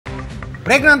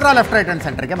Break ನಂತರ left right and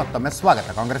ಸೆಂಟರ್ಗೆ ಮತ್ತೊಮ್ಮೆ ಸ್ವಾಗತ.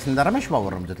 ಕಾಂಗ್ರೆಸ್ನಿಂದ ರಮೇಶ್ ಬಾಬು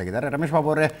ಅವರು ನಮ್ಮ ಜೊತೆಗಿದ್ದಾರೆ. ರಮೇಶ್ ಬಾಬು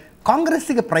ಅವರೇ,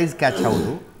 ಕಾಂಗ್ರೆಸ್ಸಿಗೆ ಪ್ರೈಸ್ ಕ್ಯಾಚ್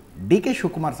ಹೌದು, ಡಿ ಕೆ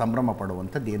ಶಿವಕುಮಾರ್ ಸಂಭ್ರಮ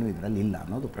ಪಡುವಂಥದ್ದು ಏನೂ ಇದರಲ್ಲಿ ಇಲ್ಲ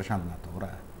ಅನ್ನೋದು ಪ್ರಶಾಂತ್ ನಾಥ್ ಅವರ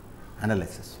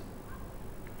ಅನಾಲಿಸಿಸ್.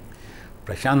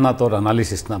 ಪ್ರಶಾಂತ್ ನಾಥ್ ಅವರ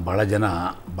ಅನಾಲಿಸಿಸ್ನ ಭಾಳ ಜನ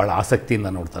ಭಾಳ ಆಸಕ್ತಿಯಿಂದ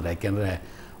ನೋಡ್ತಾರೆ. ಯಾಕೆಂದರೆ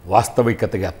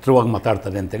ವಾಸ್ತವಿಕತೆಗೆ ಹತ್ರವಾಗಿ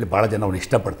ಮಾತಾಡ್ತಾರೆ ಅಂತೇಳಿ ಭಾಳ ಜನ ಅವ್ರು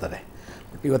ಇಷ್ಟಪಡ್ತಾರೆ.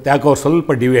 ಬಟ್ ಇವತ್ತು ಯಾಕೆ ಅವ್ರು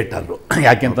ಸ್ವಲ್ಪ ಡಿವೇಟ್ ಆದರು,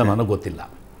 ಯಾಕೆ ಅಂತ ನನಗೆ ಗೊತ್ತಿಲ್ಲ.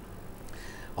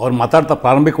 ಅವ್ರು ಮಾತಾಡ್ತಾ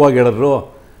ಪ್ರಾರಂಭಿಕವಾಗಿ ಹೇಳಿದ್ರು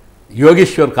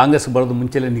ಯೋಗೇಶ್ವರ್ ಕಾಂಗ್ರೆಸ್ ಬರೋದು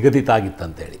ಮುಂಚೆಲೇ ನಿಗದಿತ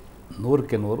ಆಗಿತ್ತಂತೇಳಿ.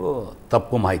 100ಕ್ಕೆ 100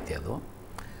 ತಪ್ಪು ಮಾಹಿತಿ ಅದು.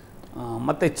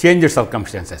 ಮತ್ತು ಚೇಂಜ್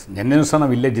ಸರ್ಕಮ್ಸ್ಟಾನ್ಸಸ್ ನಿನ್ನೆನೂ ಸಹ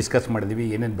ನಾವು ಇಲ್ಲೇ ಡಿಸ್ಕಸ್ ಮಾಡಿದ್ವಿ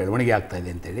ಏನೇನು ಬೆಳವಣಿಗೆ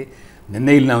ಆಗ್ತಾಯಿದೆ ಅಂತೇಳಿ.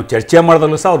 ನಿನ್ನೆ ಇಲ್ಲಿ ನಾವು ಚರ್ಚೆ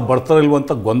ಮಾಡಿದಾಗಲೂ ಸಹ ಅವ್ರು ಬರ್ತಾರೋ ಇಲ್ವೋ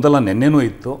ಅಂತ ಗೊಂದಲ ನಿನ್ನೆನೂ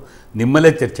ಇತ್ತು,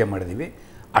 ನಿಮ್ಮಲ್ಲೇ ಚರ್ಚೆ ಮಾಡಿದ್ವಿ.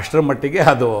 ಅಷ್ಟರ ಮಟ್ಟಿಗೆ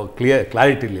ಅದು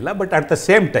ಕ್ಲಾರಿಟಿ ಇರಲಿಲ್ಲ. But at the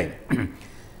same time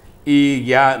ಈ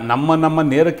ನಮ್ಮ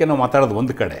ನೇರಕ್ಕೆ ನಾವು ಮಾತಾಡೋದು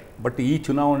ಒಂದು ಕಡೆ, ಬಟ್ ಈ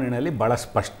ಚುನಾವಣೆಯಲ್ಲಿ ಭಾಳ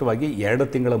ಸ್ಪಷ್ಟವಾಗಿ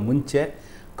 2 ತಿಂಗಳ ಮುಂಚೆ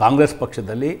ಕಾಂಗ್ರೆಸ್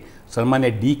ಪಕ್ಷದಲ್ಲಿ ಸನ್ಮಾನ್ಯ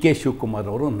ಡಿ ಕೆ ಶಿವಕುಮಾರ್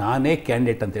ಅವರು ನಾನೇ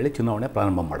ಕ್ಯಾಂಡಿಡೇಟ್ ಅಂತೇಳಿ ಚುನಾವಣೆ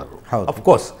ಪ್ರಾರಂಭ ಮಾಡೋರು.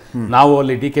 ಅಫ್ಕೋರ್ಸ್ ನಾವು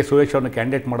ಅಲ್ಲಿ ಡಿ ಕೆ ಸುರೇಶ್ ಅವ್ರನ್ನ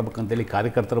ಕ್ಯಾಂಡಿಡೇಟ್ ಮಾಡ್ಬೇಕಂತೇಳಿ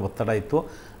ಕಾರ್ಯಕರ್ತರ ಒತ್ತಡ ಇತ್ತು,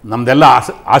 ನಮ್ಮದೆಲ್ಲ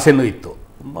ಆಸೆನೂ ಇತ್ತು.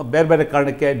 ಬೇರೆ ಬೇರೆ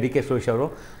ಕಾರಣಕ್ಕೆ ಡಿ ಕೆ ಸುರೇಶ್ ಅವರು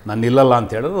ನಾನು ನಿಲ್ಲಲ್ಲ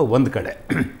ಅಂತ ಹೇಳೋದು ಒಂದು ಕಡೆ.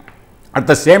 At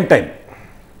the same time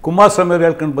Kumaraswamy ಅವರು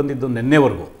ಹೇಳ್ಕೊಂಡು ಬಂದಿದ್ದು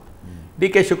ನಿನ್ನೆವರೆಗೂ ಡಿ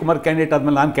ಕೆ ಶಿವಕುಮಾರ್ ಕ್ಯಾಂಡಿಡೇಟ್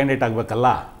ಆದಮೇಲೆ ನಾನು ಕ್ಯಾಂಡಿಡೇಟ್ ಆಗಬೇಕಲ್ಲ,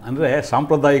 ಅಂದರೆ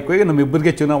ಸಾಂಪ್ರದಾಯಿಕವಾಗಿ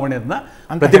ನಮ್ಮಿಬ್ಬರಿಗೆ ಚುನಾವಣೆಯನ್ನು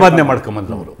ಪ್ರತಿಪಾದನೆ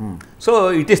ಮಾಡ್ಕೊಂಬಂದ್ರು ಅವರು. So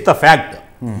it is the fact.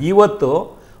 ಇವತ್ತು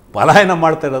ಪಲಾಯನ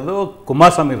ಮಾಡ್ತಾ ಇರೋದು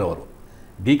ಕುಮಾರಸ್ವಾಮಿರವರು,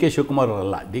 ಡಿ ಕೆ ಶಿವಕುಮಾರ್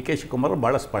ಅವರಲ್ಲ. ಡಿ ಕೆ ಶಿವಕುಮಾರ್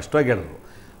ಭಾಳ ಸ್ಪಷ್ಟವಾಗಿ ಹೇಳಿದ್ರು,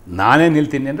 ನಾನೇ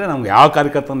ನಿಲ್ತೀನಿ ಅಂದರೆ ನಮ್ಗೆ ಯಾವ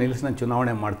ಕಾರ್ಯಕರ್ತನ ನಿಲ್ಲಿಸಿ ನಾನು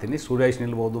ಚುನಾವಣೆ ಮಾಡ್ತೀನಿ, ಸುರೇಶ್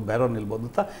ನಿಲ್ಬೋದು, ಬೇರೆಯವ್ರು ನಿಲ್ಬೋದು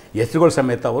ಅಂತ ಹೆಸರುಗಳ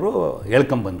ಸಮೇತ ಅವರು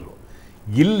ಹೇಳ್ಕೊಂಬಂದರು.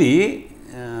 ಇಲ್ಲಿ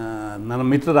ನನ್ನ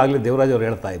ಮಿತ್ರರಾಗಲಿ ದೇವರಾಜ್ ಅವರು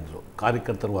ಹೇಳ್ತಾಯಿದ್ರು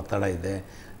ಕಾರ್ಯಕರ್ತರು ಒತ್ತಡ ಇದೆ,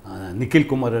 ನಿಖಿಲ್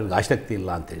ಕುಮಾರ್ ಅವ್ರಿಗೆ ಆಸಕ್ತಿ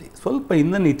ಇಲ್ಲ ಅಂಥೇಳಿ. ಸ್ವಲ್ಪ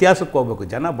ಇನ್ನೊಂದು ಇತಿಹಾಸಕ್ಕೆ ಹೋಗಬೇಕು.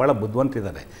 ಜನ ಭಾಳ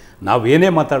ಬುದ್ಧಿವಂತಿದ್ದಾರೆ.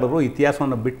 ನಾವೇನೇ ಮಾತಾಡೋರು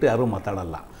ಇತಿಹಾಸವನ್ನು ಬಿಟ್ಟು ಯಾರೂ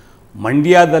ಮಾತಾಡಲ್ಲ.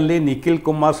 ಮಂಡ್ಯದಲ್ಲಿ ನಿಖಿಲ್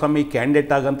ಕುಮಾರಸ್ವಾಮಿ ಕ್ಯಾಂಡಿಡೇಟ್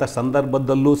ಆಗೋಂಥ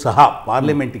ಸಂದರ್ಭದಲ್ಲೂ ಸಹ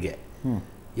ಪಾರ್ಲಿಮೆಂಟ್ಗೆ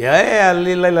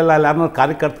ಅಲ್ಲಿಲ್ಲ ಯಾರನ್ನ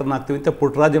ಕಾರ್ಯಕರ್ತರನ್ನ ಹಾಕ್ತೀವಿ ಅಂತ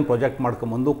ಪುಟ್ಟರಾಜನ್ ಪ್ರಾಜೆಕ್ಟ್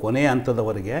ಮಾಡ್ಕೊಂಬಂದು ಕೊನೆಯ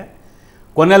ಹಂತದವರೆಗೆ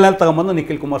ಕೊನೆಯಲ್ಲಿ ತಗೊಂಬಂದು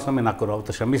ನಿಖಿಲ್ ಕುಮಾರಸ್ವಾಮಿನ ಹಾಕೋರು.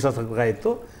 ಅವತ್ತು ಶ್ರಮಿಸ ಸರ್ಕಾರ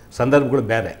ಇತ್ತು, ಸಂದರ್ಭಗಳು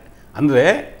ಬೇರೆ. ಅಂದರೆ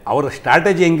ಅವರ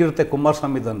ಸ್ಟ್ರಾಟಜಿ ಹೆಂಗಿರುತ್ತೆ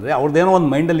ಕುಮಾರಸ್ವಾಮಿದು ಅಂದರೆ ಅವ್ರದ್ದೇನೋ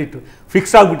ಒಂದು ಮೈಂಡಲ್ಲಿ ಇಟ್ಟು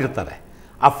ಫಿಕ್ಸ್ ಆಗಿಬಿಟ್ಟಿರ್ತಾರೆ.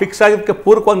 ಆ ಫಿಕ್ಸ್ ಆಗಿದ್ದಕ್ಕೆ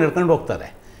ಪೂರ್ವಕವಾಗಿ ನಡ್ಕೊಂಡು ಹೋಗ್ತಾರೆ.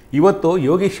 ಇವತ್ತು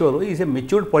ಯೋಗೇಶ್ವರು ಈಸ್ ಎ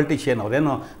ಮೆಚ್ಯೂರ್ಡ್ ಪೊಲಿಟಿಷಿಯನ್.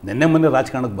 ಅವರೇನೋ ಮೊನ್ನೆ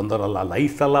ರಾಜಕಾರಣಕ್ಕೆ ಬಂದವರಲ್ಲ.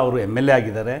 ಲೈಫ್ ಸಲ ಅವರು MLA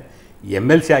ಆಗಿದ್ದಾರೆ,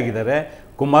 MLC ಆಗಿದ್ದಾರೆ,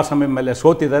 ಕುಮಾರಸ್ವಾಮಿ ಮೇಲೆ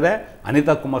ಸೋತಿದ್ದಾರೆ,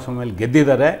 ಅನಿತಾ ಕುಮಾರಸ್ವಾಮಿ ಮೇಲೆ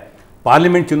ಗೆದ್ದಿದ್ದಾರೆ.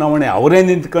 ಪಾರ್ಲಿಮೆಂಟ್ ಚುನಾವಣೆ ಅವರೇ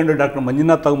ನಿಂತ್ಕೊಂಡು ಡಾಕ್ಟರ್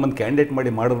ಮಂಜುನಾಥ್ ತಗೊಂಬಂದು ಕ್ಯಾಂಡಿಡೇಟ್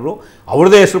ಮಾಡಿದ್ರು.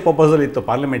 ಅವ್ರದ್ದೇ ಹೆಸರು ಪ್ರಪೋಸಲ್ ಇತ್ತು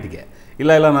ಪಾರ್ಲಿಮೆಂಟ್ಗೆ.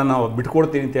 ಇಲ್ಲ ನಾನು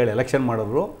ಬಿಟ್ಕೊಡ್ತೀನಿ ಅಂತೇಳಿ ಎಲೆಕ್ಷನ್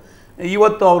ಮಾಡಿದ್ರು.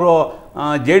 ಇವತ್ತು ಅವರು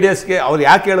JDSಗೆ ಅವ್ರು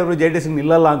ಯಾಕೆ ಹೇಳಿದ್ರು JDSಗೆ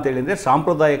ನಿಲ್ಲಲ್ಲ ಅಂತೇಳಿದರೆ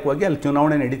ಸಾಂಪ್ರದಾಯಿಕವಾಗಿ ಅಲ್ಲಿ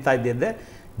ಚುನಾವಣೆ ನಡೀತಾ ಇದ್ದಿದ್ದೆ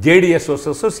JDS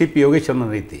ವರ್ಸಸ್ಸು CP ಯೋಗೇಶ್ವರನ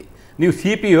ರೀತಿ. ನೀವು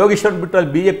CP ಯೋಗೇಶ್ವರ್ ಬಿಟ್ಟು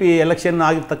ಅಲ್ಲಿ BJP ಎಲೆಕ್ಷನ್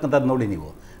ಆಗಿರ್ತಕ್ಕಂಥದ್ದು ನೋಡಿ. ನೀವು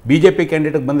BJP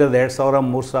ಕ್ಯಾಂಡಿಡೇಟ್ಗೆ ಬಂದಿರೋದು 2000,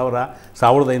 3000,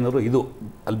 1500 ಇದು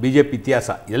ಅಲ್ಲಿ BJP ಇತಿಹಾಸ.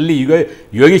 ಎಲ್ಲಿ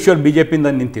ಯೋಗೇಶ್ವರ್ BJPಯಿಂದ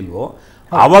ನಿಂತಿಲ್ವೋ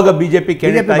ಆವಾಗ BJP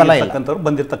ಕ್ಯಾಂಡಿಡೇಟ್ ಆಗಿರ್ತಕ್ಕಂಥವ್ರು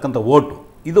ಬಂದಿರತಕ್ಕಂಥ ಓಟು.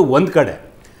 ಇದು ಒಂದು ಕಡೆ.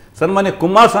 ಸನ್ಮಾನ್ಯ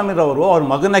ಕುಮಾರಸ್ವಾಮಿರವರು ಅವ್ರ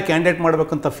ಮಗನ ಕ್ಯಾಂಡಿಡೇಟ್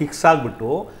ಮಾಡಬೇಕಂತ ಫಿಕ್ಸ್ ಆಗಿಬಿಟ್ಟು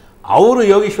ಅವರು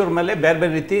ಯೋಗೇಶ್ವರ್ ಮೇಲೆ ಬೇರೆ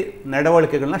ಬೇರೆ ರೀತಿ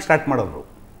ನಡವಳಿಕೆಗಳನ್ನ ಸ್ಟಾರ್ಟ್ ಮಾಡೋರು.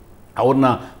 ಅವ್ರನ್ನ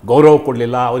ಗೌರವ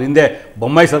ಕೊಡಲಿಲ್ಲ. ಅವ್ರ ಹಿಂದೆ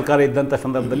ಬೊಮ್ಮಾಯಿ ಸರ್ಕಾರ ಇದ್ದಂಥ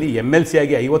ಸಂದರ್ಭದಲ್ಲಿ MLC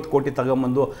ಆಗಿ 50 ಕೋಟಿ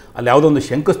ತಗೊಂಬಂದು ಅಲ್ಲಿ ಯಾವುದೋ ಒಂದು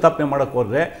ಶಂಕುಸ್ಥಾಪನೆ ಮಾಡೋಕ್ಕೆ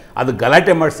ಹೋದರೆ ಅದು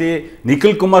ಗಲಾಟೆ ಮಾಡಿಸಿ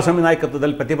ನಿಖಿಲ್ ಕುಮಾರಸ್ವಾಮಿ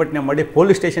ನಾಯಕತ್ವದಲ್ಲಿ ಪ್ರತಿಭಟನೆ ಮಾಡಿ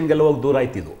ಪೊಲೀಸ್ ಸ್ಟೇಷನ್ಗೆಲ್ಲ ಹೋಗಿ ದೂರ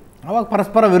ಆಯ್ತಿದ್ದು. ಅವಾಗ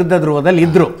ಪರಸ್ಪರ ವಿರುದ್ಧ ಧ್ರುವದಲ್ಲಿ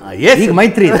ಇದ್ರು. ಈಗ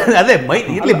ಮೈತ್ರಿ ಅದೇ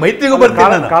ಇಲ್ಲಿ ಮೈತ್ರಿಗೂ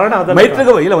ಬರ್ತಾರೆ.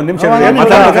 ಮೈತ್ರಿಗೂ ಇಲ್ಲ, ಒಂದು ನಿಮಿಷ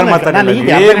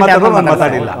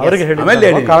ಮಾತಾಡಿಲ್ಲ.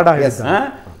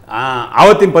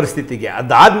 ಆವತ್ತಿನ ಪರಿಸ್ಥಿತಿಗೆ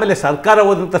ಅದಾದಮೇಲೆ ಸರ್ಕಾರ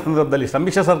ಹೋದಂಥ ಸಂದರ್ಭದಲ್ಲಿ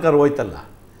ಸಮ್ಮಿಶ್ರ ಸರ್ಕಾರ ಹೋಯ್ತಲ್ಲ,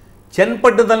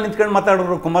 ಚನ್ನಪಟ್ಟಣದಲ್ಲಿ ನಿಂತ್ಕೊಂಡು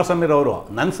ಮಾತಾಡೋರು ಕುಮಾರಸ್ವಾಮಿರವರು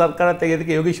ನನ್ನ ಸರ್ಕಾರ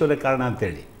ತೆಗೆಯೋದಕ್ಕೆ ಯೋಗೇಶ್ವರೇ ಕಾರಣ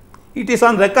ಅಂತೇಳಿ. It is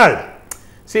on record.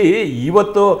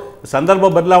 ಇವತ್ತು ಸಂದರ್ಭ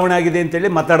ಬದಲಾವಣೆ ಆಗಿದೆ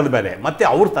ಅಂತೇಳಿ ಮಾತಾಡೋದು ಬೇರೆ. ಮತ್ತು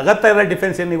ಅವ್ರು ತಗೋತಾ ಇರೋ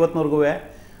ಡಿಫೆನ್ಸ್ ಏನು ಇವತ್ತಿನವರೆಗೂ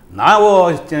ನಾವು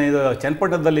ಇದು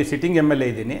ಚನ್ನಪಟ್ಟಣದಲ್ಲಿ ಸಿಟ್ಟಿಂಗ್ MLA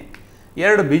ಇದ್ದೀನಿ,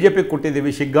 2 BJP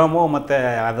ಕೊಟ್ಟಿದ್ದೀವಿ, ಶಿಗ್ಗಾಮು ಮತ್ತು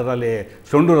ಅದರಲ್ಲಿ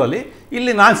ಸೊಂಡೂರಲ್ಲಿ.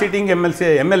 ಇಲ್ಲಿ ನಾನು ಸಿಟ್ಟಿಂಗ್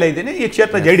MLA ಇದ್ದೀನಿ, ಈ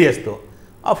ಕ್ಷೇತ್ರ JDSದು.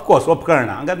 ಅಫ್ಕೋರ್ಸ್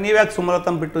ಒಪ್ಕೊಳ್ಳೋಣ. ಹಂಗಾದ್ರೆ ನೀವು ಯಾಕೆ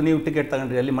ಸುಮಲತಾ ಬಿಟ್ಟು ನೀವು ಟಿಕೆಟ್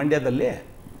ತಗೊಂಡ್ರಿ? ಅಲ್ಲಿ ಮಂಡ್ಯದಲ್ಲಿ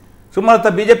ಸುಮಲತಾ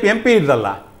BJP MP ಇದ್ದಲ್ಲ,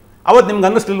 ಅವತ್ತು ನಿಮ್ಗೆ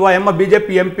ಅನ್ನಿಸ್ಲಿಲ್ವಾ BJP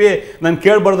MP ನಾನು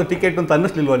ಕೇಳಬಾರ್ದು ಟಿಕೆಟ್ ಅಂತ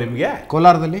ಅನ್ನಿಸ್ಲಿಲ್ವಾ ನಿಮಗೆ?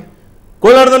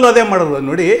 ಕೋಲಾರದಲ್ಲೂ ಅದೇ ಮಾಡೋದು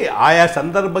ನೋಡಿ. ಆಯಾ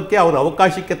ಸಂದರ್ಭಕ್ಕೆ ಅವ್ರ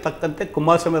ಅವಕಾಶಕ್ಕೆ ತಕ್ಕಂತೆ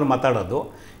ಕುಮಾರಸ್ವಾಮಿ ಅವರು ಮಾತಾಡೋದು.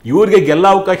 ಇವ್ರಿಗೆ ಗೆಲ್ಲ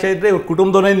ಅವಕಾಶ ಇದ್ದರೆ ಇವ್ರ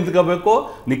ಕುಟುಂಬದವನೇ ನಿಂತ್ಕೋಬೇಕು,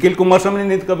 ನಿಖಿಲ್ ಕುಮಾರಸ್ವಾಮಿ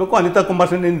ನಿಂತ್ಕೋಬೇಕು, ಅನಿತಾ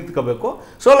ಕುಮಾರಸ್ವಾಮಿ ನಿಂತ್ಕೋಬೇಕು.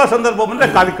 ಸೋಲೋ ಸಂದರ್ಭ ಬಂದರೆ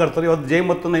ಕಾರ್ಯಕರ್ತರು ಇವತ್ತು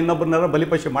ಜಯಮತ್ತನ್ನು ಇನ್ನೊಬ್ಬರನ್ನಾರ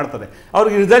ಬಲಿಪಶು ಮಾಡ್ತಾರೆ.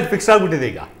 ಅವ್ರಿಗೆ ರಿಸಲ್ಟ್ ಫಿಕ್ಸ್ ಆಗಿಬಿಟ್ಟಿದೆ.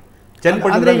 ಈಗ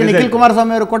ನಿಖಿಲ್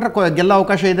ಕುಮಾರಸ್ವಾಮಿ ಅವರು ಕೊಟ್ಟರೆ ಗೆಲ್ಲ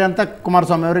ಅವಕಾಶ ಇದೆ ಅಂತ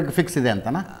ಕುಮಾರಸ್ವಾಮಿ ಅವ್ರಿಗೆ ಫಿಕ್ಸ್ ಇದೆ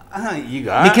ಅಂತನಾ? ಈಗ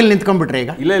ನಿಖಿಲ್ ನಿಂತ್ಕೊಂಡ್ಬಿಟ್ರೆ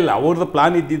ಈಗ ಇಲ್ಲ ಅವ್ರದ್ದು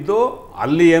ಪ್ಲಾನ್ ಇದ್ದಿದ್ದು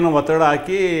ಅಲ್ಲಿ ಏನೋ ಒತ್ತಡ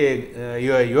ಹಾಕಿ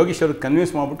ಯೋಗೇಶ್ವರ್ಗೆ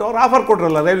ಕನ್ವಿನ್ಸ್ ಮಾಡಿಬಿಟ್ಟು ಅವ್ರು ಆಫರ್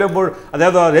ಕೊಟ್ರಲ್ಲ. ರೈಲ್ವೆ ಬೋರ್ಡ್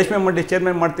ಅದ್ಯಾವುದೋ ರೇಷ್ಮೆ ಮಂಡಿ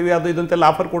ಚೇರ್ಮನ್ ಮಾಡ್ತೀವಿ ಅದು ಇದಂತೆಲ್ಲ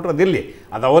ಆಫರ್ ಕೊಟ್ಟರು. ಅದಿರಲಿ,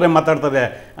 ಅದು ಅವರೇ ಮಾತಾಡ್ತಾರೆ.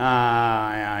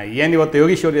 ಏನು ಇವತ್ತು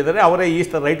ಯೋಗೇಶ್ವರ್ ಇದ್ದಾರೆ ಅವರೇ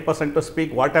is the right person to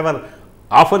speak what ever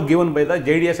offer given by the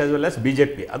JDS as well as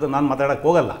BJP. ಅದು ನಾನು ಮಾತಾಡೋಕ್ಕೆ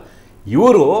ಹೋಗಲ್ಲ.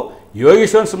 ಇವರು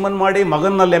ಯೋಗೇಶ್ವರ್ ಸುಮ್ಮನ್ ಮಾಡಿ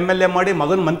ಮಗನಲ್ಲಿ MLA ಮಾಡಿ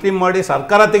ಮಗನ ಮಂತ್ರಿ ಮಾಡಿ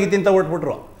ಸರ್ಕಾರ ತೆಗಿತಿಂತ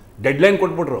ಹೊಟ್ಬಿಟ್ರು, ಡೆಡ್ಲೈನ್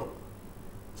ಕೊಟ್ಬಿಟ್ರು.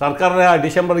 ಸರ್ಕಾರ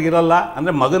ಡಿಸೆಂಬರ್ಗೆ ಇರಲ್ಲ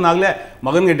ಅಂದರೆ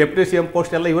ಮಗನಿಗೆ ಡೆಪ್ಯೂಟಿ CM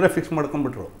ಪೋಸ್ಟ್ ಎಲ್ಲ ಇವರೇ ಫಿಕ್ಸ್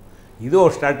ಮಾಡ್ಕೊಂಡ್ಬಿಟ್ರು. ಇದು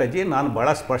ಅವ್ರ ಸ್ಟ್ರಾಟಜಿ. ನಾನು ಭಾಳ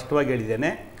ಸ್ಪಷ್ಟವಾಗಿ ಹೇಳಿದ್ದೇನೆ,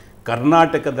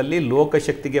 ಕರ್ನಾಟಕದಲ್ಲಿ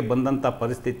ಲೋಕಶಕ್ತಿಗೆ ಬಂದಂಥ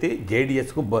ಪರಿಸ್ಥಿತಿ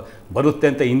JDSಗೂ ಬರುತ್ತೆ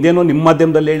ಅಂತ ಹಿಂದೇನೋ ನಿಮ್ಮ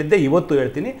ಮಾಧ್ಯಮದಲ್ಲಿ ಹೇಳಿದ್ದೆ, ಇವತ್ತು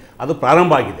ಹೇಳ್ತೀನಿ, ಅದು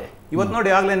ಪ್ರಾರಂಭ ಆಗಿದೆ. ಇವತ್ತು ನೋಡಿ,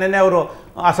 ಆಗಲೇ ನೆನ್ನೆ ಅವರು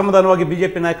ಅಸಮಾಧಾನವಾಗಿ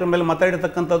BJP ನಾಯಕರ ಮೇಲೆ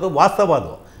ಮಾತಾಡಿರ್ತಕ್ಕಂಥದ್ದು ವಾಸ್ತವ.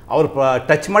 ಅದು ಅವರು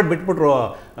ಟಚ್ ಮಾಡಿ ಬಿಟ್ಬಿಟ್ರು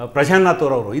ಪ್ರಶಾಂತ್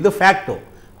ಅವರು. ಇದು ಫ್ಯಾಕ್ಟು.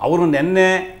 ಅವರು ನೆನ್ನೆ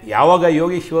ಯಾವಾಗ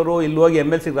ಯೋಗೇಶ್ವರು ಇಲ್ಲಿ ಹೋಗಿ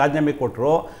MLCಗೆ ರಾಜೀನಾಮೆ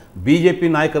ಕೊಟ್ಟರು, BJP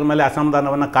ನಾಯಕರ ಮೇಲೆ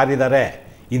ಅಸಮಾಧಾನವನ್ನು ಕಾರಿದ್ದಾರೆ.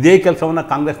 ಇದೇ ಕೆಲಸವನ್ನು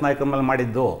ಕಾಂಗ್ರೆಸ್ ನಾಯಕರ ಮೇಲೆ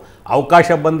ಮಾಡಿದ್ದು.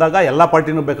 ಅವಕಾಶ ಬಂದಾಗ ಎಲ್ಲ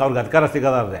ಪಾರ್ಟಿನೂ ಬೇಕು, ಅವ್ರಿಗೆ ಅಧಿಕಾರ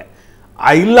ಸಿಗೋದಾದ್ರೆ.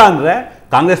 ಇಲ್ಲ ಅಂದರೆ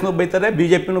ಕಾಂಗ್ರೆಸ್ನೂ ಬೈತಾರೆ,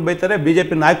 BJPನೂ ಬೈತಾರೆ,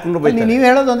 BJP ನಾಯಕರು ಬೈತಾರೆ. ನೀವು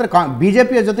ಹೇಳೋದು ಅಂದರೆ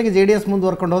BJPಯ ಜೊತೆಗೆ JDS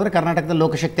ಮುಂದುವರ್ಕೊಂಡು ಹೋದರೆ ಕರ್ನಾಟಕದಲ್ಲಿ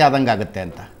ಲೋಕಶಕ್ತಿ ಆದಂಗೆ ಆಗುತ್ತೆ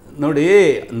ಅಂತ. ನೋಡಿ,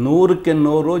 100ಕ್ಕೆ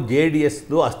 100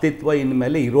 JDSದು ಅಸ್ತಿತ್ವ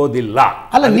ಇನ್ಮೇಲೆ ಇರೋದಿಲ್ಲ.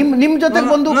 ಅಲ್ಲ, ನಿಮ್ಮ ಜೊತೆಗೆ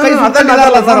ಬಂದು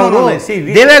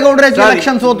ದೇವೇಗೌಡರೇ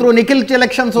ಎಲೆಕ್ಷನ್ ಸೋತ್ರು, ನಿಖಿಲ್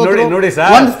ಎಲೆಕ್ಷನ್ ಸೋತ್ರು,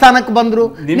 ಒಂದು ಸ್ಥಾನಕ್ಕೆ ಬಂದ್ರು,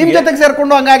 ನಿಮ್ಮ ಜೊತೆಗೆ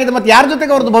ಸೇರ್ಕೊಂಡು ಹಂಗಾಗಿದೆ. ಮತ್ತೆ ಯಾರ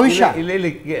ಜೊತೆಗೆ ಅವ್ರದ್ದು ಭವಿಷ್ಯ?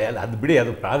 ಅದು ಬಿಡಿ,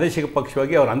 ಅದು ಪ್ರಾದೇಶಿಕ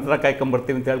ಪಕ್ಷವಾಗಿ ಅವ್ರು ಅಂತರ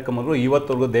ಕಾಯ್ಕೊಂಬರ್ತೀವಿ ಅಂತ ಹೇಳ್ಕೊಂಬಂದ್ರು.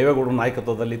 ಇವತ್ತವರೆಗೂ ದೇವೇಗೌಡರ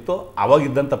ನಾಯಕತ್ವದಲ್ಲಿತ್ತು,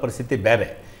 ಅವಾಗಿದ್ದಂಥ ಪರಿಸ್ಥಿತಿ ಬೇರೆ.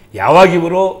 ಯಾವಾಗ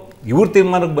ಇವ್ರ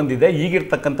ತೀರ್ಮಾನಕ್ಕೆ ಬಂದಿದೆ,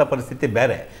 ಈಗಿರ್ತಕ್ಕಂಥ ಪರಿಸ್ಥಿತಿ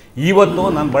ಬೇರೆ. ಇವತ್ತು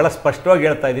ನಾನು ಭಾಳ ಸ್ಪಷ್ಟವಾಗಿ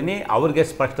ಹೇಳ್ತಾ ಇದ್ದೀನಿ, ಅವ್ರಿಗೆ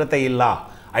ಸ್ಪಷ್ಟತೆ ಇಲ್ಲ,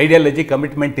 ಐಡಿಯಾಲಜಿ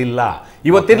ಕಮಿಟ್ಮೆಂಟ್ ಇಲ್ಲ.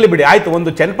 ಇವತ್ತಿರಲಿ ಬಿಡಿ, ಆಯಿತು, ಒಂದು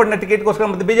ಚನ್ನಪಟ್ಟಣ ಟಿಕೆಟ್ಗೋಸ್ಕರ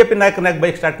ಮತ್ತೆ BJP ನಾಯಕನಾಗಿ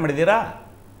ಬೈಕ್ ಸ್ಟಾರ್ಟ್ ಮಾಡಿದ್ದೀರಾ?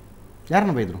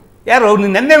 ಯಾರನ್ನ ಬೈದರು? ಯಾರು?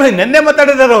 ಅವ್ರು ನೆನ್ನೆ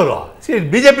ಮಾತಾಡಿದ್ದಾರೆ ಅವರು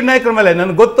BJP ನಾಯಕರ ಮೇಲೆ.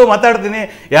 ನನಗೆ ಗೊತ್ತು, ಮಾತಾಡ್ತೀನಿ,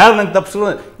 ಯಾರು ನಂಗೆ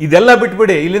ತಪ್ಪಿಸು, ಇದೆಲ್ಲ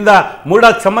ಬಿಟ್ಬಿಡಿ. ಇಲ್ಲಿಂದ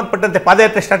ಮೂಡಾಕ್ಕೆ ಸಂಬಂಧಪಟ್ಟಂತೆ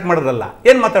ಪಾದಯಾತ್ರೆ ಸ್ಟಾರ್ಟ್ ಮಾಡೋದಲ್ಲ.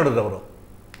 ಏನು ಮಾತಾಡಿದ್ರು ಅವರು?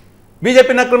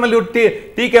 BJP ನಾಯಕರ ಮೇಲೆ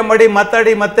ಟೀಕೆ ಮಾಡಿ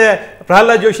ಮಾತಾಡಿ, ಮತ್ತೆ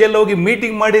ಪ್ರಹ್ಲಾದ್ ಜೋಶಿಯಲ್ಲಿ ಹೋಗಿ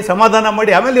ಮೀಟಿಂಗ್ ಮಾಡಿ ಸಮಾಧಾನ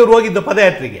ಮಾಡಿ ಆಮೇಲೆ ಇವ್ರು ಹೋಗಿದ್ದು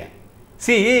ಪದಯಾತ್ರೆಗೆ.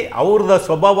 ಅವ್ರದ್ದು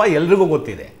ಸ್ವಭಾವ ಎಲ್ರಿಗೂ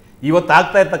ಗೊತ್ತಿದೆ. ಇವತ್ತು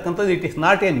ಆಗ್ತಾ ಇರ್ತಕ್ಕಂಥದ್ದು it is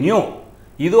not A new.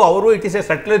 ಇದು ಇಟ್ ಇಸ್ ಎ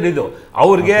ಸಟ್ಲರ್. ಇದು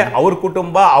ಅವ್ರಿಗೆ, ಅವ್ರ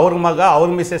ಕುಟುಂಬ, ಅವ್ರ ಮಗ, ಅವ್ರ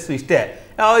ಮಿಸ್ಸಸ್ ಇಷ್ಟೇ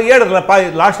ಹೇಳಿದ್ರಲ್ಲ.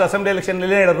 ಲಾಸ್ಟ್ ಅಸೆಂಬ್ಲಿ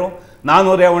ಎಲೆಕ್ಷನ್ನಲ್ಲಿ ಹೇಳಿದ್ರು,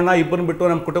 ನಾನು ರೇವಣ್ಣ ಇಬ್ಬರನ್ನ ಬಿಟ್ಟು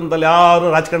ನಮ್ಮ ಕುಟುಂಬದಲ್ಲಿ ಯಾರು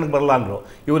ರಾಜಕಾರಣಕ್ಕೆ ಬರಲ್ಲ ಅಂದರು.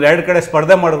 ಇವ್ರು 2 ಕಡೆ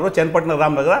ಸ್ಪರ್ಧೆ ಮಾಡಿದ್ರು, ಚನ್ನಪಟ್ಟಣ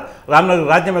ರಾಮನಗರ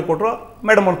ರಾಜೀನಾಮೆ ಕೊಟ್ಟರು,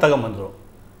 ಮೇಡಮ್ ಅವ್ರು ತಗೊಂಬಂದರು.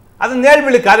 ಅದನ್ನ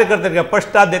ಹೇಳ್ಬಿಡಿ ಕಾರ್ಯಕರ್ತರಿಗೆ,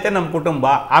 ಫಸ್ಟ್ ಆದ್ಯತೆ ನಮ್ಮ ಕುಟುಂಬ,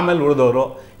 ಆಮೇಲೆ ಉಳಿದವರು.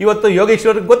 ಇವತ್ತು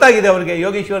ಯೋಗೇಶ್ವರ್ಗೆ ಗೊತ್ತಾಗಿದೆ, ಅವ್ರಿಗೆ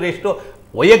ಯೋಗೇಶ್ವರ್ ಎಷ್ಟು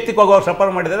ವೈಯಕ್ತಿಕವಾಗಿ ಅವ್ರು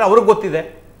ಸಫರ್ ಮಾಡಿದ್ದಾರೆ ಅವ್ರಿಗೆ ಗೊತ್ತಿದೆ.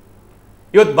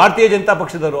 ಇವತ್ತು ಭಾರತೀಯ ಜನತಾ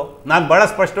ಪಕ್ಷದವರು, ನಾನು ಭಾಳ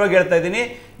ಸ್ಪಷ್ಟವಾಗಿ ಹೇಳ್ತಾ ಇದ್ದೀನಿ,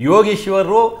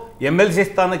 ಯೋಗೇಶ್ವರು MLC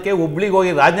ಸ್ಥಾನಕ್ಕೆ ಹುಬ್ಳಿಗೆ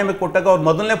ಹೋಗಿ ರಾಜೀನಾಮೆ ಕೊಟ್ಟಾಗ ಅವ್ರು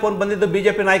ಮೊದಲನೇ ಫೋನ್ ಬಂದಿದ್ದು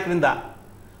BJP ನಾಯಕರಿಂದ,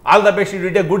 all the best, you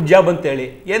did A good job ಅಂತೇಳಿ.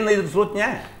 ಏನು ಇದ್ರ ಸೂಚನೆ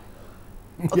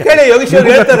ಕೇಳಿ,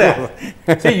 ಯೋಗೇಶ್ವರ್ ಹೇಳ್ತಾರೆ.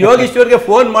 ಯೋಗೇಶ್ವರ್ಗೆ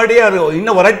ಫೋನ್ ಮಾಡಿ, ಅವರು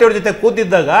ಇನ್ನೂ ಹೊರಟಿಯವ್ರ ಜೊತೆ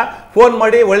ಕೂತಿದ್ದಾಗ ಫೋನ್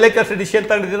ಮಾಡಿ, ಒಳ್ಳೆ ಕೆಲಸ ಡಿಸಿಷನ್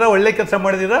ತಗೊಂಡಿದ್ದೀರಾ, ಒಳ್ಳೆ ಕೆಲಸ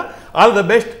ಮಾಡಿದ್ದೀರಾ, all the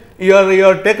best, you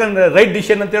are taken right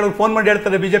decision ಅಂತ ಹೇಳಿ ಫೋನ್ ಮಾಡಿ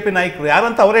ಹೇಳ್ತಾರೆ BJP ನಾಯಕರು.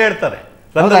 ಯಾರಂತ ಅವರೇ ಹೇಳ್ತಾರೆ.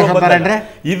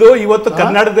 ಇದು ಇವತ್ತು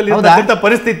ಕರ್ನಾಟಕದಲ್ಲಿ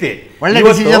ಪರಿಸ್ಥಿತಿ.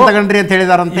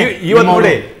 ಇವತ್ತು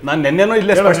ನೋಡಿ, ನಾನು ನೆನ್ನೆನೂ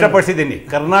ಇಲ್ಲೇ ಸ್ಪಷ್ಟಪಡಿಸಿದ್ದೀನಿ,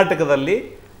 ಕರ್ನಾಟಕದಲ್ಲಿ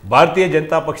ಭಾರತೀಯ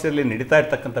ಜನತಾ ಪಕ್ಷದಲ್ಲಿ ನಡೀತಾ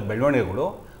ಇರ್ತಕ್ಕಂಥ ಬೆಳವಣಿಗೆಗಳು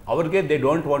ಅವ್ರಿಗೆ they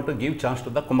don't want to give chance to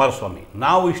the Kumaraswamy.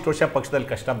 ನಾವು ಇಷ್ಟು ವರ್ಷ ಪಕ್ಷದಲ್ಲಿ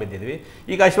ಕಷ್ಟ ಬಿದ್ದಿದ್ವಿ.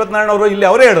 ಈಗ ಅಶ್ವಥ್ ನಾರಾಯಣ ಅವರು ಇಲ್ಲಿ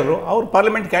ಅವರೇ ಹೇಳಿದ್ರು, ಅವ್ರು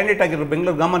ಪಾರ್ಲಿಮೆಂಟ್ ಕ್ಯಾಂಡಿಡೇಟ್ ಆಗಿದ್ರು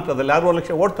ಬೆಂಗಳೂರು ಗ್ರಾಮಾಂತರದಲ್ಲಿ, 6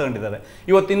 ಲಕ್ಷ ಓಟ್ ತಗೊಂಡಿದ್ದಾರೆ.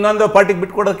 ಇವತ್ತು ಇನ್ನೊಂದು ಪಾರ್ಟಿಗೆ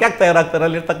ಬಿಟ್ಕೊಡೋದಕ್ಕೆ ಯಾಕೆ ತಯಾರಾಗ್ತಾರೆ?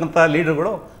 ಅಲ್ಲಿರ್ತಕ್ಕಂಥ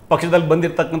ಲೀಡರ್ಗಳು, ಪಕ್ಷದಲ್ಲಿ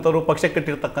ಬಂದಿರತಕ್ಕಂಥವ್ರು, ಪಕ್ಷ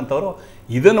ಕಟ್ಟಿರ್ತಕ್ಕಂಥವ್ರು,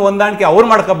 ಇದನ್ನು ಹೊಂದಾಣಿಕೆ ಅವ್ರು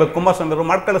ಮಾಡ್ಕೋಬೇಕು. ಕುಮಾರಸ್ವಾಮಿ ಅವರು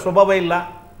ಮಾಡ್ಕೊಳ್ಳೋ ಸ್ವಭಾವ ಇಲ್ಲ.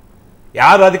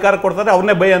 ಯಾರು ಅಧಿಕಾರ ಕೊಡ್ತಾರೆ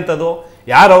ಅವ್ರನ್ನೇ ಬೈ ಅಂತದ್ದು,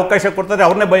 ಯಾರು ಅವಕಾಶ ಕೊಡ್ತಾರೆ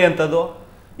ಅವ್ರನ್ನೇ ಬೈ ಅಂತದ್ದು.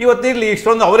 ಇವತ್ತು ಇಲ್ಲಿ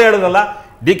ಇಷ್ಟೊಂದು ಅವರೇ ಹೇಳಿದ್ರಲ್ಲ,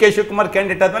 DK ಶಿವಕುಮಾರ್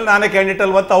ಕ್ಯಾಂಡಿಡೇಟ್ ಆದಮೇಲೆ ನಾನೇ ಕ್ಯಾಂಡಿಡೇಟ್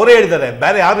ಅಲ್ವ ಅಂತ ಅವರೇ ಹೇಳಿದ್ದಾರೆ,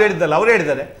 ಬೇರೆ ಯಾರು ಹೇಳಿದ್ದಲ್ಲ, ಅವರೇ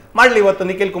ಹೇಳಿದ್ದಾರೆ. ಮಾಡಲಿ, ಇವತ್ತು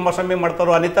ನಿಖಿಲ್ ಕುಮಾರಸ್ವಾಮಿ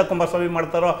ಮಾಡ್ತಾರೋ, ಅನಿತಾ ಕುಮಾರಸ್ವಾಮಿ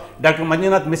ಮಾಡ್ತಾರೋ, ಡಾಕ್ಟರ್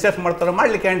ಮಂಜುನಾಥ್ ಮಿಸ್ಸಸ್ ಮಾಡ್ತಾರೋ,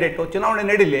 ಮಾಡಲಿ ಕ್ಯಾಂಡಿಡೇಟು, ಚುನಾವಣೆ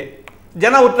ನಡೀಲಿ,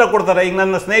 ಜನ ಉತ್ತರ ಕೊಡ್ತಾರೆ. ಈಗ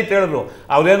ನನ್ನ ಸ್ನೇಹಿತರು ಹೇಳಿದ್ರು,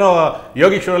 ಅವರೇನೋ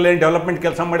ಯೋಗೇಶ್ವರಲ್ಲಿ ಏನು ಡೆವಲಪ್ಮೆಂಟ್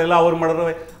ಕೆಲಸ ಮಾಡಿಲ್ಲ, ಅವ್ರು ಮಾಡೋರು.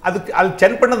 ಅದಕ್ಕೆ ಅಲ್ಲಿ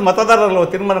ಚನ್ನಪಟ್ಟಣದ ಮತದಾರರಲ್ವ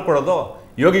ತೀರ್ಮಾನ ಕೊಡೋದು,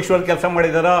 ಯೋಗೇಶ್ವರ್ ಕೆಲಸ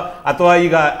ಮಾಡಿದಾರೋ ಅಥವಾ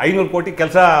ಈಗ 500 ಕೋಟಿ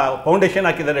ಕೆಲಸ ಫೌಂಡೇಶನ್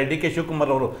ಹಾಕಿದ್ದಾರೆ DK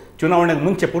ಶಿವಕುಮಾರ್ ಅವರು ಚುನಾವಣೆಗೆ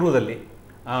ಮುಂಚೆ ಪೂರ್ವದಲ್ಲಿ.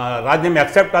 ರಾಜೀನಾಮೆ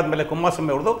ಅಕ್ಸೆಪ್ಟ್ ಆದಮೇಲೆ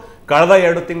ಕುಮಾರಸ್ವಾಮಿ ಅವ್ರದ್ದು ಕಳೆದ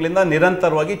 2 ತಿಂಗಳಿಂದ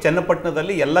ನಿರಂತರವಾಗಿ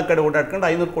ಚನ್ನಪಟ್ಟಣದಲ್ಲಿ ಎಲ್ಲ ಕಡೆ ಓಡಾಡ್ಕೊಂಡು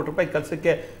 500 ಕೋಟಿ ರೂಪಾಯಿ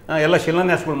ಕೆಲಸಕ್ಕೆ ಎಲ್ಲ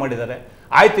ಶಿಲಾನ್ಯಾಸಗಳು ಮಾಡಿದ್ದಾರೆ.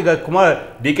 ಆಯ್ತು, ಈಗ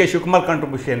DK ಶಿವಕುಮಾರ್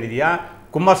ಕಾಂಟ್ರಿಬ್ಯೂಷನ್ ಇದೆಯಾ,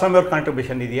 ಕುಮಾರಸ್ವಾಮಿ ಅವ್ರ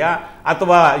ಕಾಂಟ್ರಿಬ್ಯೂಷನ್ ಇದೆಯಾ,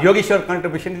 ಅಥವಾ ಯೋಗೇಶ್ವರ್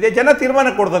ಕಾಂಟ್ರಿಬ್ಯೂಷನ್ ಇದೆಯಾ? ಜನ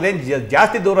ತೀರ್ಮಾನ ಕೊಡ್ತಾರೆ.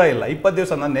 ಜಾಸ್ತಿ ದೂರ ಇಲ್ಲ, 20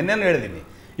 ದಿವಸ. ನಾನು ನೆನ್ನೆನೂ ಹೇಳಿದ್ದೀನಿ,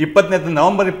 20ನೇ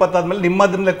ನವೆಂಬರ್ 20 ಆದಮೇಲೆ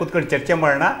ನಿಮ್ಮದ್ರಲ್ಲೇ ಕೂತ್ಕೊಂಡು ಚರ್ಚೆ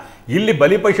ಮಾಡೋಣ. ಇಲ್ಲಿ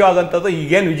ಬಲಿಪಶು ಆಗೋಂಥದ್ದು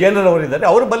ಈಗೇನು ವಿಜೇಂದ್ರ ಅವರಿದ್ದಾರೆ,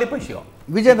 ಅವರು ಬಲಿಪಶು.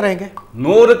 ವಿಜೇಂದ್ರ ಹೇಗೆ?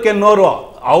 100ಕ್ಕೆ 100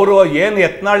 ಅವರು ಏನು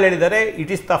ಯತ್ನಾಳ್ ಹೇಳಿದ್ದಾರೆ,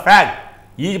 ಇಟ್ ಈಸ್ ದ ಫ್ಯಾಕ್ಟ್.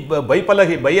 ಈ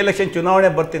ಬೈ ಎಲೆಕ್ಷನ್ ಚುನಾವಣೆ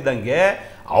ಬರ್ತಿದ್ದಂಗೆ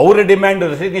ಅವರ ಡಿಮ್ಯಾಂಡ್,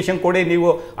 ರೆಸಿಗ್ನೇಷನ್ ಕೊಡಿ, ನೀವು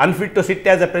unfit to sit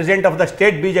as A president of the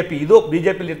state BJP. ಇದು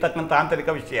BJPಲಿ ಇರ್ತಕ್ಕಂಥ ಆಂತರಿಕ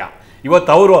ವಿಷಯ.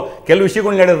 ಇವತ್ತು ಅವರು ಕೆಲವು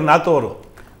ವಿಷಯಗಳನ್ನ ಹೇಳಿದ್ರು, ನಾತು ಅವರು,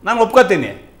 ನಾನು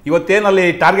ಒಪ್ಕೋತೀನಿ. ಇವತ್ತೇನಲ್ಲಿ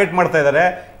ಟಾರ್ಗೆಟ್ ಮಾಡ್ತಾ ಇದ್ದಾರೆ,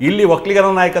 ಇಲ್ಲಿ ಒಕ್ಕಲಿಗರ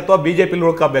ನಾಯಕತ್ವ BJPಲಿ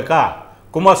ಉಳ್ಕೋಬೇಕಾ,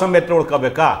 ಕುಮಾರಸ್ವಾಮಿ ಹತ್ರ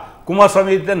ಉಳ್ಕೋಬೇಕಾ?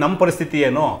 ಕುಮಾರಸ್ವಾಮಿ ಇದ್ದರೆ ನಮ್ಮ ಪರಿಸ್ಥಿತಿ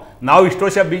ಏನು? ನಾವು ಇಷ್ಟು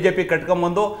ವರ್ಷ BJP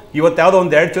ಕಟ್ಕೊಂಬಂದು ಇವತ್ತು ಯಾವುದೋ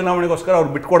ಒಂದು 2 ಚುನಾವಣೆಗೋಸ್ಕರ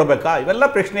ಅವ್ರು ಬಿಟ್ಕೊಡ್ಬೇಕಾ? ಇವೆಲ್ಲ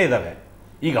ಪ್ರಶ್ನೆ ಇದ್ದಾವೆ.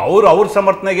 ಈಗ ಅವ್ರ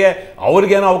ಸಮರ್ಥನೆಗೆ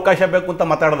ಅವ್ರಿಗೇನೋ ಅವಕಾಶ ಬೇಕು ಅಂತ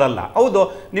ಮಾತಾಡೋದಲ್ಲ. ಹೌದು,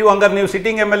 ನೀವು ಹಂಗಾರೆ ನೀವು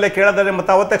ಸಿಟ್ಟಿಂಗ್ MLA ಕೇಳಿದ್ರೆ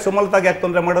ಮತ್ತೆ ಅವತ್ತೇ ಸುಮಲತಾಗೆ ಯಾಕೆ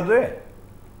ತೊಂದರೆ ಮಾಡಿದ್ರಿ?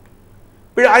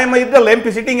 ಆಯಮ್ಮ ಇದ್ದಲ್ಲ MP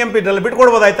ಸಿಟ್ಟಿಂಗ್ MP ಇದ್ದಲ್ಲ,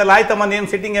 ಬಿಟ್ಕೊಡ್ಬೋದಾಯ್ತಲ್ಲ. ಆಯ್ತಮ್ಮ ನೀನು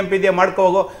ಸಿಟ್ಟಿಂಗ್ MP ಇದೆಯಾ ಮಾಡ್ಕೋ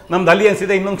ಹೋಗೋ, ನಮ್ದು ಅಲಿಯನ್ಸ್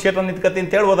ಇದೆ, ಇನ್ನೊಂದು ಕ್ಷೇತ್ರ ನಿಂತ್ಕತಿ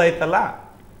ಅಂತ ಹೇಳ್ಬೋದಾಯ್ತಲ್ಲ.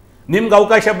 ನಿಮ್ಗೆ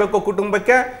ಅವಕಾಶ ಬೇಕು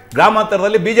ಕುಟುಂಬಕ್ಕೆ.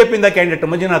 ಗ್ರಾಮಾಂತರದಲ್ಲಿ BJPಯಿಂದ ಕ್ಯಾಂಡಿಡೇಟ್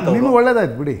ಮಂಜುನಾಥ್ ಅವರು.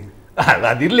 ಒಳ್ಳೇದಾಯ್ತು ಬಿಡಿ,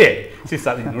 ಅದಿರಲಿ.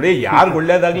 ನೋಡಿ, ಯಾರು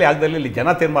ಒಳ್ಳೇದಾಗಲಿ ಆಗದಲ್ಲಿ ಇಲ್ಲಿ ಜನ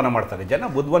ತೀರ್ಮಾನ ಮಾಡ್ತಾರೆ. ಜನ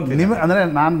ಬುದ್ಧಿವಂತ. ಅಂದರೆ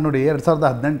ನಾನು ನೋಡಿ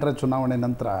 2018 ಚುನಾವಣೆ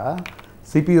ನಂತರ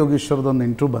CP ಯೋಗೇಶ್ವರದೊಂದು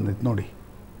ಇಂಟರ್ವ್ಯೂ ಬಂದಿತ್ತು ನೋಡಿ.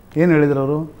 ಏನು ಹೇಳಿದ್ರು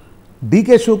ಅವರು? DK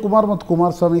ಶಿವಕುಮಾರ್ ಮತ್ತು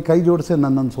ಕುಮಾರಸ್ವಾಮಿ ಕೈ ಜೋಡಿಸಿ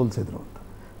ನನ್ನನ್ನು ಸೋಲಿಸಿದ್ರು ಅಂತ.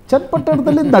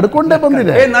 ಚನ್ನಪಟ್ಟಣದಲ್ಲಿ ನಡ್ಕೊಂಡೇ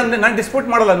ಬಂದಿದೆ. ನಾನು ಡಿಸ್ಪ್ಯೂಟ್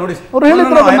ಮಾಡಲ್ಲ ನೋಡಿ,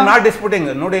 ನಾಟ್ ಡಿಸ್ಪ್ಯೂಟಿಂಗ್.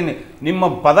 ನೋಡಿ, ನಿಮ್ಮ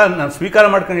ಪದ ನಾನು ಸ್ವೀಕಾರ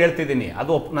ಮಾಡ್ಕೊಂಡು ಹೇಳ್ತಿದ್ದೀನಿ,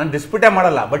 ಅದು ನಾನು ಡಿಸ್ಪ್ಯೂಟೇ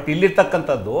ಮಾಡಲ್ಲ. ಬಟ್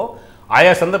ಇಲ್ಲಿರ್ತಕ್ಕಂಥದ್ದು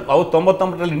ಆಯಾ ಸಂದರ್ಭ ಅವ್ರು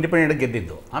 99ರಲ್ಲಿ ಇಂಡಿಪೆಂಡೆಂಟ್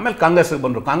ಗೆದ್ದಿದ್ದು, ಆಮೇಲೆ ಕಾಂಗ್ರೆಸ್ಗೆ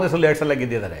ಬಂದರು. ಕಾಂಗ್ರೆಸ್ಸಲ್ಲಿ 2 ಸಲ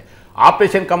ಗೆದ್ದಿದ್ದಾರೆ.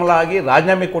 ಆಪರೇಷನ್ ಕಮಲ ಆಗಿ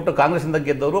ರಾಜೀನಾಮೆ ಕೊಟ್ಟು ಕಾಂಗ್ರೆಸ್ಸಿಂದ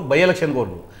ಗೆದ್ದವರು ಬೈ ಎಲೆಕ್ಷನ್ಗೆ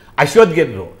ಹೋದ್ರು. ಅಶ್ವಥ್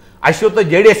ಗೆದ್ದರು. ಅಶ್ವಥ್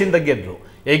JDS ಇಂದ ಗೆದ್ದರು.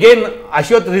 ಎಗೇನ್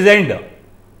ಅಶ್ವಥ್ ರಿಸೈನ್ಡ್,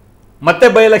 ಮತ್ತೆ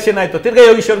ಬೈ ಎಲೆಕ್ಷನ್ ಆಯ್ತು, ತಿರ್ಗಾ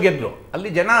ಯೋಗೇಶ್ವರ್ ಗೆದ್ರು. ಅಲ್ಲಿ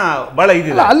ಜನ ಬಹಳ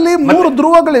ಇದಿಲ್ಲ. ಅಲ್ಲಿ 3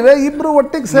 ಧ್ರುವಗಳಿವೆ, ಇಬ್ರು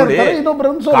ಒಟ್ಟಿಗೆ ಸೇರ್ತಾರೆ,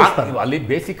 ಇನ್ನೊಬ್ಬರನ್ನು ಸೋಲಿಸ್ತಾರೆ. ಅಲ್ಲಿ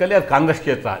ಬೇಸಿಕಲಿ ಅದು ಕಾಂಗ್ರೆಸ್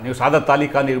ಕ್ಷೇತ್ರ. ನೀವು ಸಾದತ್ ಅಲಿ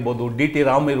ಖಾನ್ ಇರ್ಬೋದು, DT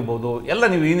ರಾಮ್ ಇರ್ಬೋದು, ಎಲ್ಲ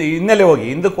ನೀವು ಹಿನ್ನೆಲೆ ಹೋಗಿ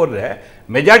ಹಿಂದಕ್ಕೆ ಹೋದ್ರೆ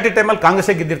ಮೆಜಾರಿಟಿ ಟೈಮಲ್ಲಿ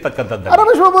ಕಾಂಗ್ರೆಸ್ಸೇ ಗೆದ್ದಿರ್ತಕ್ಕಂಥದ್ದು.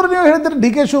 ರಮೇಶ್ ಬಾಬು ಅವರು ನೀವು ಹೇಳಿದ್ರೆ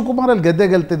DK ಶಿವಕುಮಾರ್ ಅಲ್ಲಿ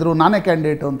ಗೆಲ್ತಿದ್ರು, ನಾನೇ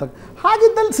ಕ್ಯಾಂಡಿಡೇಟ್ ಅಂತ.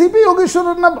 ಹಾಗಿದ್ದಲ್ಲಿ CP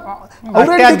ಯೋಗೇಶ್ವರನ್ನ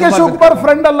ಅವರೇ DK ಶಿವಕುಮಾರ್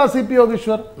ಫ್ರೆಂಡ್ ಅಲ್ಲ CP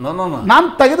ಯೋಗೇಶ್ವರ್. ನಾನು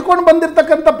ತೆಗೆದುಕೊಂಡು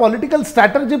ಬಂದಿರತಕ್ಕಂಥ ಪೊಲಿಟಿಕಲ್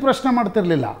ಸ್ಟ್ರಾಟಜಿ ಪ್ರಶ್ನೆ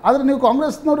ಮಾಡ್ತಿರ್ಲಿಲ್ಲ. ಆದ್ರೆ ನೀವು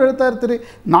ಕಾಂಗ್ರೆಸ್ನವ್ರು ಹೇಳ್ತಾ ಇರ್ತೀರಿ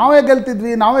ನಾವೇ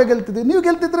ಗೆಲ್ತಿದ್ವಿ. ನೀವು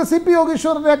ಗೆಲ್ತಿದ್ರೆ CP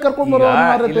ಯೋಗೇಶ್ವರ್ ಯಾಕೆ ಕರ್ಕೊಂಡು ಬರೋ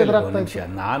ಅನಿವಾರ್ಯತೆ ಎದುರಾಗ್ತಾ ಇದೆ?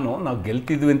 ನಾವು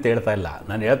ಗೆಲ್ತಿದ್ವಿ ಅಂತ ಹೇಳ್ತಾ ಇಲ್ಲ.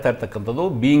 ನಾನು ಹೇಳ್ತಾ ಇರ್ತಕ್ಕಂಥದ್ದು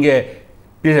being A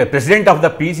president of the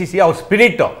PCC ಅವ್ರ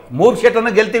ಸ್ಪಿರಿಟ್. 3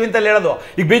 ಕ್ಷೇತ್ರನ ಗೆಲ್ತೀವಿ ಅಂತ ಹೇಳೋದು.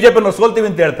 ಈಗ BJP ಸೋಲ್ತೀವಿ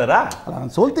ಅಂತ ಹೇಳ್ತಾರ?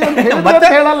 ಸೋಲ್ತೀವಿ ಅಂತ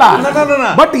ಹೇಳಲ್ಲ.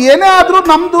 ಬಟ್ ಏನೇ ಆದ್ರೂ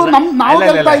ನಾವು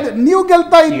ಗೆಲ್ತಾ ಇದ್ದೀವಿ, ನೀವು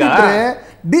ಗೆಲ್ತಾ ಇದ್ದಿದ್ರೆ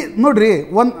ನೋಡ್ರಿ,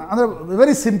 ಅಂದ್ರೆ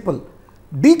ವೆರಿ ಸಿಂಪಲ್.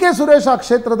 DK ಸುರೇಶ್ ಆ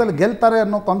ಕ್ಷೇತ್ರದಲ್ಲಿ ಗೆಲ್ತಾರೆ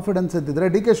ಅನ್ನೋ ಕಾನ್ಫಿಡೆನ್ಸ್ ಇದ್ದಿದ್ರೆ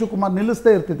DK ಶಿವಕುಮಾರ್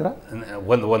ನಿಲ್ಲಿಸದೇ ಇರ್ತಿದ್ರ?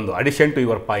 ಒಂದು ಅಡಿಷನ್ ಟು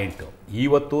ಯುವರ್ ಪಾಯಿಂಟ್.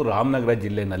 ಇವತ್ತು ರಾಮನಗರ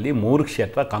ಜಿಲ್ಲೆಯಲ್ಲಿ 3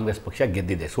 ಕ್ಷೇತ್ರ ಕಾಂಗ್ರೆಸ್ ಪಕ್ಷ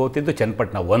ಗೆದ್ದಿದೆ. ಸೋತಿದ್ದು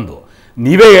ಚನ್ನಪಟ್ಟಣ 1.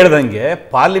 ನೀವೇ ಹೇಳ್ದಂಗೆ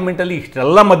ಪಾರ್ಲಿಮೆಂಟಲ್ಲಿ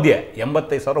ಇಷ್ಟೆಲ್ಲ ಮಧ್ಯೆ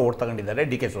 85,000 ಓಟ್ ತಗೊಂಡಿದ್ದಾರೆ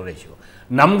DK ಸುರೇಶ್.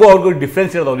 ನಮಗೂ ಅವ್ರಿಗೂ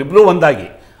ಡಿಫ್ರೆನ್ಸ್ ಇರೋದು, ಅವರಿಬ್ಬರು ಒಂದಾಗಿ.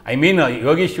 I mean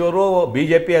ಯೋಗೇಶ್ವರು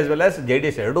BJP as well as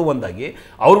JDS ಎರಡೂ ಒಂದಾಗಿ,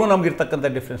 ಅವ್ರಿಗೂ ನಮಗಿರ್ತಕ್ಕಂಥ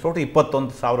ಡಿಫ್ರೆನ್ಸ್ ಓಟ್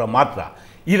 21,000 ಮಾತ್ರ.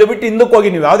 ಇದು ಬಿಟ್ಟು ಹಿಂದಕ್ಕೆ ಹೋಗಿ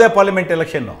ನೀವು ಯಾವುದೇ ಪಾರ್ಲಿಮೆಂಟ್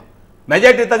ಎಲೆಕ್ಷನ್ನು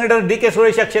ಮೆಜಾರಿಟಿ ತಗೊಂಡಿರೋ DK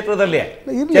ಸುರೇಶ್ ಕ್ಷೇತ್ರದಲ್ಲಿ,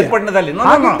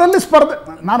 ಚನ್ನಪಟ್ಟಣದಲ್ಲಿ ಸ್ಪರ್ಧೆ.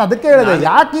 ನಾನು ಅದಕ್ಕೆ ಹೇಳಿದೆ,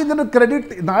 ಯಾಕೆ ಇದನ್ನು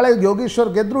ಕ್ರೆಡಿಟ್ ನಾಳೆ ಯೋಗೇಶ್ವರ್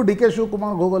ಗೆದ್ರು DK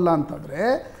ಶಿವಕುಮಾರ್ ಹೋಗಲ್ಲ ಅಂತಂದ್ರೆ,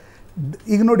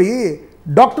 ಈಗ ನೋಡಿ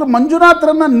ಡಾಕ್ಟರ್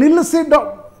ಮಂಜುನಾಥ್ರನ್ನ ನಿಲ್ಲಿಸಿ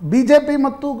BJP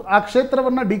ಮತ್ತು ಆ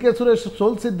ಕ್ಷೇತ್ರವನ್ನು DK ಸುರೇಶ್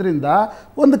ಸೋಲಿಸಿದ್ರಿಂದ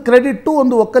ಒಂದು ಕ್ರೆಡಿಟ್ಟು,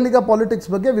 ಒಂದು ಒಕ್ಕಲಿಗ ಪಾಲಿಟಿಕ್ಸ್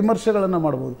ಬಗ್ಗೆ ವಿಮರ್ಶೆಗಳನ್ನು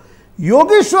ಮಾಡ್ಬೋದು.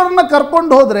 ಯೋಗೇಶ್ವರನ್ನ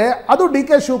ಕರ್ಕೊಂಡು ಹೋದರೆ ಅದು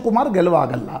DK Shivakumar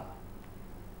ಗೆಲುವಾಗಲ್ಲ.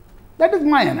 That is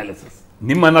my analysis.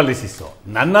 ನಿಮ್ಮ ಅನಾಲಿಸಿಸ್ಸು.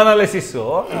 ನನ್ನ ಅನಾಲಿಸಿಸ್ಸು,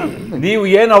 ನೀವು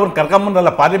ಏನು ಅವ್ರನ್ನ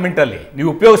ಕರ್ಕೊಂಬಂದ್ರಲ್ಲ ಪಾರ್ಲಿಮೆಂಟಲ್ಲಿ, ನೀವು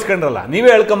ಉಪಯೋಗಿಸ್ಕೊಂಡ್ರಲ್ಲ, ನೀವೇ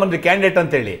ಹೇಳ್ಕೊಂಬಂದ್ರಿ ಕ್ಯಾಂಡಿಡೇಟ್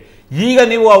ಅಂತೇಳಿ. ಈಗ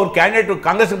ನೀವು ಅವ್ರ ಕ್ಯಾಂಡಿಡೇಟ್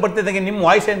ಕಾಂಗ್ರೆಸ್ಗೆ ಬರ್ತಿದ್ದಂಗೆ ನಿಮ್ಮ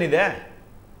ವಾಯ್ಸ್ ಏನಿದೆ?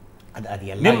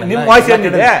 ನಿಮ್ಮ ವಾಯ್ಸ್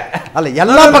ಏನಿದೆ? ಅಲ್ಲ,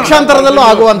 ಎಲ್ಲ ಪಕ್ಷಾಂತರದಲ್ಲೂ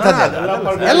ಆಗುವಂಥದ್ದು.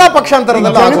 ಎಲ್ಲ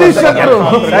ಪಕ್ಷಾಂತರದಲ್ಲೂ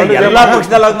ಎಲ್ಲ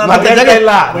ಪಕ್ಷದಲ್ಲಿ ನಾನು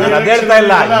ಅದೇಳ್ತಾ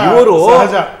ಇಲ್ಲ. ಇವರು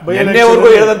ಎನ್ನೆವರೆಗೂ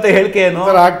ಹೇಳಿದಂತ ಹೇಳಿಕೆ ಏನು?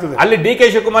 ಅಲ್ಲಿ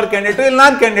DK ಶಿವಕುಮಾರ್ ಕ್ಯಾಂಡಿಡೇಟು, ಇಲ್ಲಿ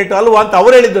ನಾನು ಕ್ಯಾಂಡಿಡೇಟು ಅಲ್ವಾ ಅಂತ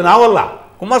ಅವ್ರು ಹೇಳಿದ್ದು, ನಾವಲ್ಲ.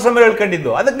 ಕುಮಾರಸ್ವಾಮಿ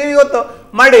ಹೇಳ್ಕೊಂಡಿದ್ದು. ಅದಕ್ಕೆ ನೀವು ಇವತ್ತು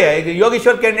ಮಾಡಿ, ಈಗ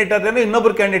ಯೋಗೇಶ್ವರ್ ಕ್ಯಾಂಡಿಡೇಟ್ ಆದ್ರೆ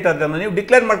ಇನ್ನೊಬ್ರು ಕ್ಯಾಂಡಿಡೇಟ್ ಆದ್ರೆ ನೀವು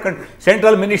ಡಿಕ್ಲೇರ್ ಮಾಡ್ಕೊಂಡು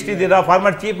ಸೆಂಟ್ರಲ್ ಮಿನಿಸ್ಟರ್ ಇದ್ದೀರಾ,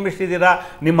 ಫಾರ್ಮರ್ ಚೀಫ್ ಮಿನಿಸ್ಟರ್ ಇದ್ದೀರಾ,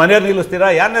 ನಿಮ್ಮ ಮನೆಯವ್ರು ನಿಲ್ಲಿಸ್ತೀರಾ,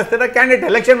 ಯಾರು ನಿಲ್ಲಿಸ್ತೀರಾ, ಕ್ಯಾಂಡಿಡೇಟ್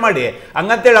ಎಲೆಕ್ಷನ್ ಮಾಡಿ.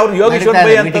 ಹಂಗಂತೇಳಿ ಅವ್ರು ಯೋಗೇಶ್ವರ್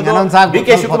ಬೈ ಅಂತದ್ದು,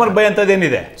 DK ಶಿವಕುಮಾರ್ ಬೈ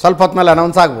ಅಂತದೇನಿದೆ ಸ್ವಲ್ಪ ಹೊತ್ತ ಮೇಲೆ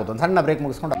ಅನೌನ್ಸ್ ಆಗ್ಬೋದು. ಸಣ್ಣ ಬ್ರೇಕ್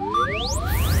ಮುಗಿಸ್ಕೊಂಡು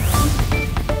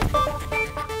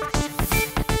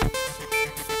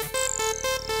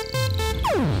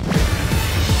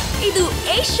ಇದು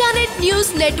ಏಷ್ಯಾನೆಟ್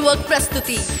ನ್ಯೂಸ್ ನೆಟ್ವರ್ಕ್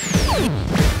ಪ್ರಸ್ತುತಿ.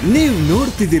 ನೀವು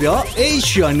ನೋಡ್ತಿದ್ದೀರಾ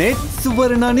ಏಷ್ಯಾನೆಟ್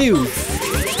ಸುವರ್ಣ ನ್ಯೂಸ್.